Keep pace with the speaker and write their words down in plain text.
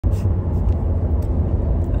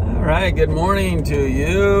right, good morning to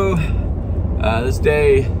you. This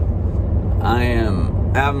day I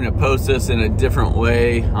am having to post this in a different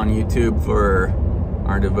way on YouTube for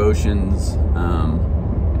our devotions,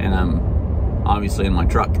 and I'm obviously in my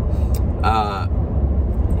truck.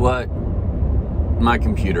 My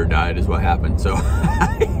computer died is what happened, so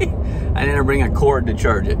I didn't bring a cord to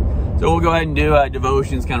charge it. So we'll go ahead and do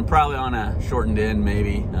devotions, kind of probably on a shortened end,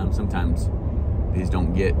 maybe. Sometimes these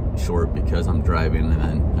don't get short because I'm driving and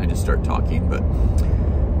then I just start talking. But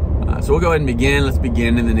so we'll go ahead and begin. Let's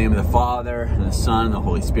begin in the name of the Father and the Son and the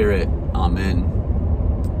Holy Spirit. Amen.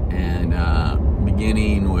 And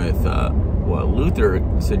beginning with what Luther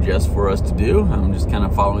suggests for us to do. I'm just kind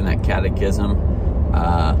of following that catechism.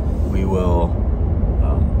 We will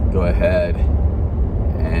go ahead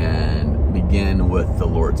and begin with the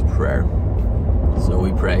Lord's Prayer. So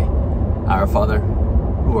we pray, Our Father,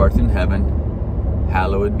 who art in heaven,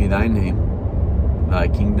 hallowed be thy name. Thy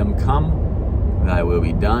kingdom come, thy will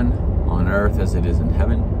be done, on earth as it is in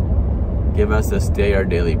heaven. Give us this day our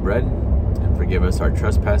daily bread, and forgive us our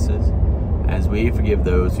trespasses, as we forgive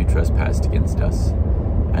those who trespass against us.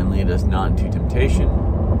 And lead us not into temptation,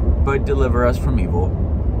 but deliver us from evil.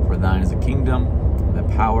 For thine is the kingdom, the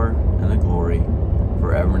power, and the glory,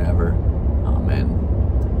 forever and ever. Amen.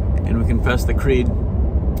 And we confess the creed.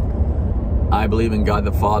 I believe in God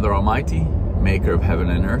the Father Almighty, maker of heaven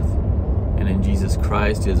and earth, and in Jesus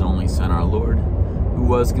Christ, his only Son, our Lord, who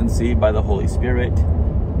was conceived by the Holy Spirit,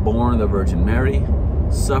 born of the Virgin Mary,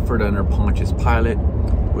 suffered under Pontius Pilate,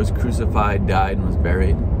 was crucified, died, and was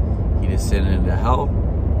buried. He descended into hell.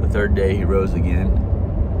 The third day he rose again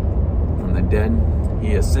from the dead.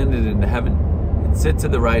 He ascended into heaven and sits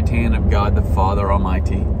at the right hand of God the Father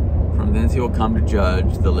Almighty. From thence he will come to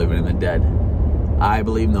judge the living and the dead. I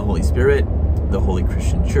believe in the Holy Spirit, the Holy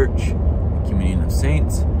Christian Church, the communion of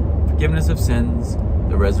saints, forgiveness of sins,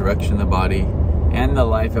 the resurrection of the body, and the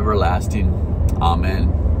life everlasting.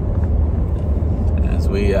 Amen. As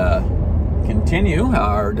we continue,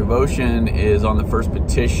 our devotion is on the first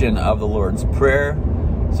petition of the Lord's Prayer.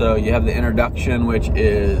 So you have the introduction, which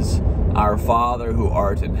is Our Father who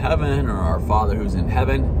art in heaven, or Our Father who's in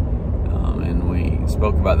heaven. And we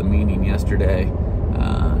spoke about the meaning yesterday.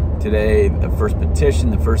 Today, the first petition,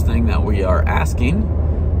 the first thing that we are asking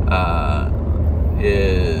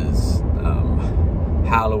is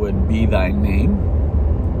hallowed be thy name,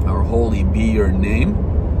 or holy be your name,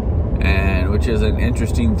 and which is an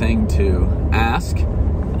interesting thing to ask.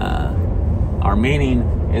 Our meaning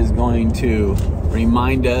is going to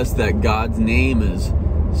remind us that God's name is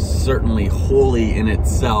certainly holy in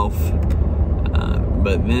itself,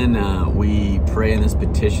 but then we pray in this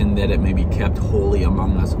petition that it may be kept holy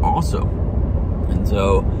among us also. And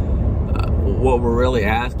so what we're really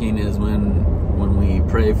asking is when we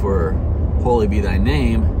pray for holy be thy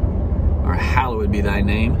name, or hallowed be thy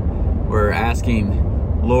name, we're asking,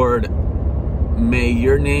 Lord, may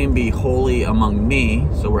your name be holy among me.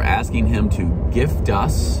 So we're asking him to gift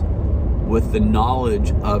us with the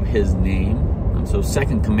knowledge of his name. And so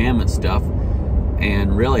second commandment stuff,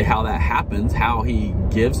 and really how that happens, how he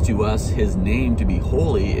gives to us his name to be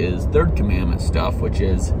holy, is third commandment stuff, which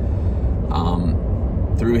is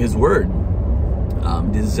through his word,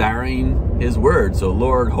 desiring his word. So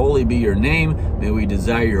Lord, holy be your name. May we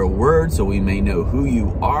desire your word so we may know who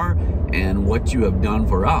you are and what you have done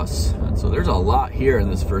for us. And so there's a lot here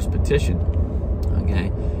in this first petition.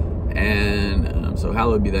 Okay. And so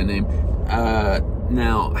hallowed be thy name.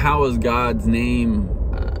 Now, how is God's name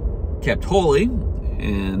kept holy?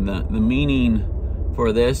 And the meaning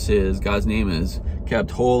for this is God's name is kept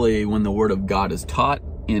holy when the word of God is taught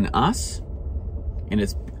in us, and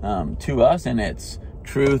it's to us, and it's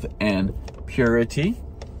truth and purity.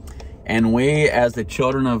 And we, as the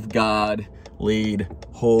children of God, lead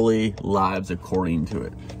holy lives according to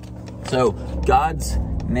it. So God's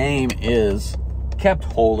name is kept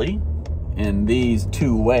holy in these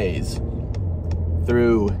two ways: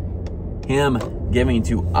 through him giving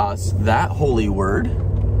to us that holy word,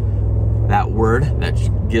 that word that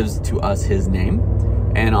gives to us his name,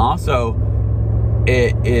 and also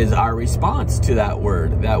it is our response to that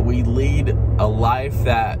word, that we lead a life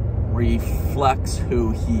that reflects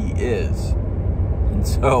who he is. And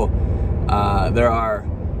so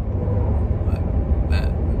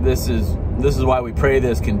this is why we pray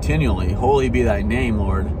this continually. Holy be thy name,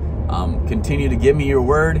 Lord. Continue to give me your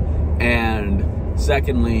word. And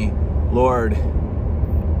secondly, Lord,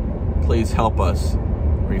 please help us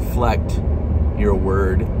reflect your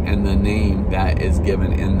word and the name that is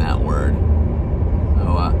given in that word.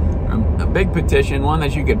 So a big petition, one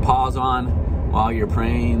that you could pause on while you're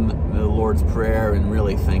praying the Lord's Prayer and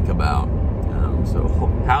really think about. So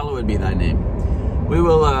hallowed be thy name. We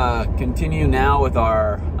will continue now with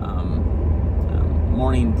our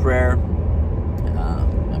morning prayer.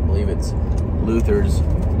 I believe it's Luther's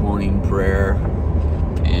morning prayer.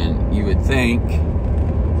 And you would think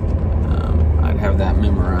I'd have that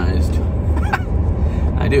memorized.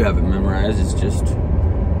 I do have it memorized. It's just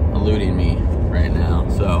eluding me right now.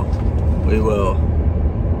 So we will,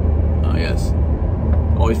 oh yes,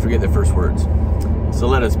 always forget the first words. So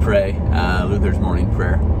let us pray Luther's morning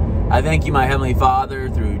prayer. I thank you, my Heavenly Father,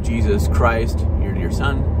 through Jesus Christ, your dear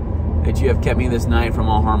Son, that you have kept me this night from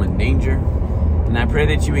all harm and danger. And I pray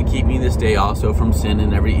that you would keep me this day also from sin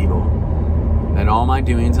and every evil, that all my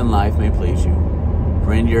doings in life may please you.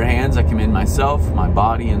 For into your hands I commend myself, my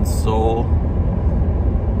body and soul,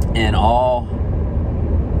 and all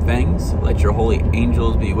things. Let your holy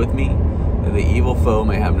angels be with me, that the evil foe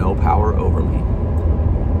may have no power over me.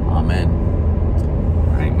 Amen.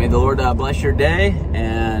 All right, may the Lord bless your day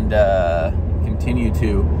and continue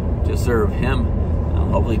to serve him.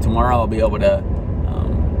 Hopefully tomorrow I'll be able to,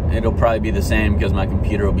 it'll probably be the same because my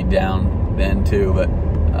computer will be down then too, but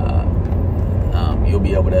you'll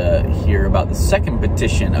be able to hear about the second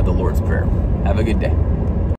petition of the Lord's Prayer. Have a good day.